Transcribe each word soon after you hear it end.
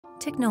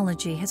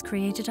Technology has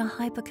created a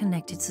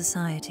hyper-connected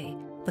society,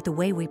 but the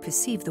way we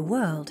perceive the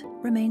world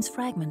remains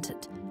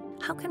fragmented.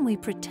 How can we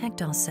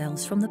protect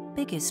ourselves from the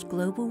biggest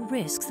global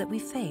risks that we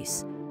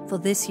face? For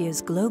this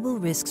year's Global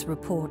Risks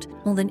Report,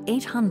 more than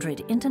 800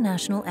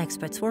 international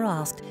experts were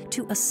asked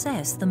to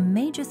assess the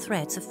major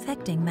threats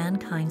affecting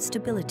mankind's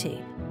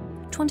stability.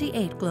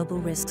 28 global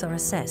risks are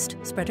assessed,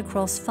 spread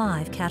across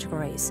 5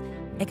 categories: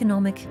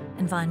 economic,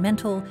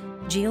 environmental,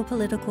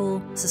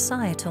 geopolitical,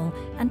 societal,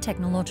 and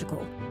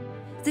technological.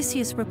 This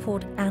year's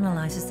report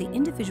analyzes the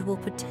individual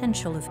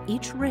potential of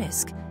each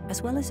risk,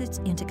 as well as its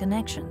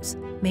interconnections.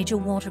 Major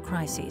water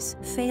crises,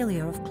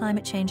 failure of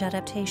climate change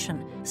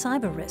adaptation,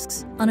 cyber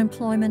risks,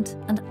 unemployment,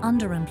 and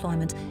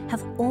underemployment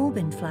have all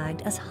been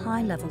flagged as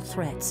high-level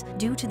threats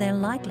due to their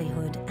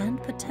likelihood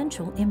and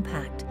potential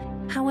impact.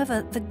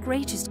 However, the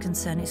greatest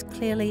concern is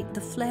clearly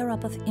the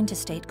flare-up of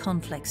interstate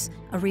conflicts,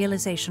 a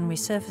realization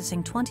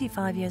resurfacing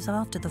 25 years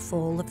after the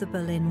fall of the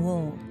Berlin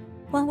Wall.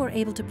 While we're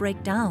able to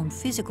break down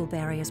physical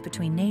barriers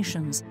between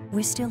nations,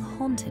 we're still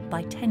haunted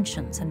by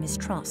tensions and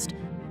mistrust.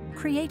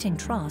 Creating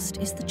trust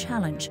is the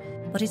challenge,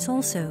 but it's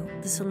also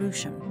the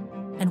solution.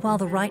 And while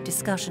the right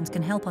discussions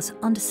can help us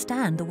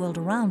understand the world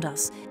around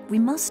us, we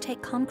must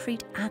take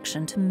concrete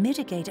action to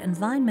mitigate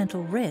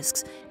environmental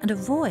risks and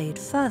avoid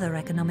further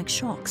economic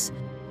shocks.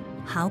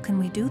 How can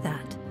we do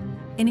that?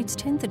 In its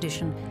 10th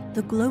edition,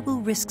 the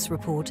Global Risks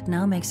Report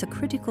now makes a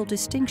critical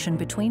distinction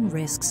between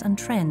risks and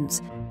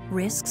trends.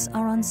 Risks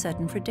are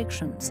uncertain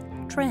predictions.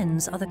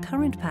 Trends are the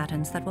current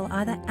patterns that will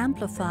either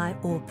amplify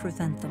or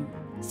prevent them.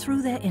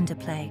 Through their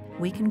interplay,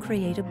 we can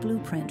create a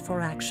blueprint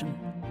for action.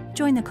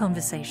 Join the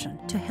conversation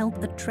to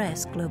help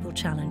address global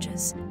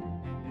challenges.